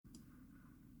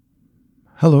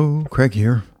Hello, Craig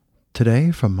here.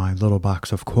 Today, from my little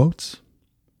box of quotes.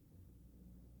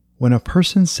 When a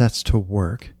person sets to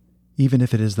work, even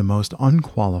if it is the most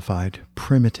unqualified,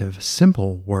 primitive,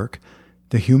 simple work,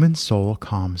 the human soul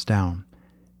calms down.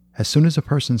 As soon as a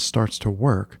person starts to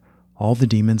work, all the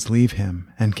demons leave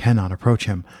him and cannot approach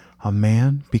him. A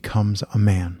man becomes a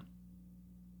man.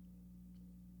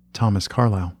 Thomas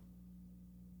Carlyle.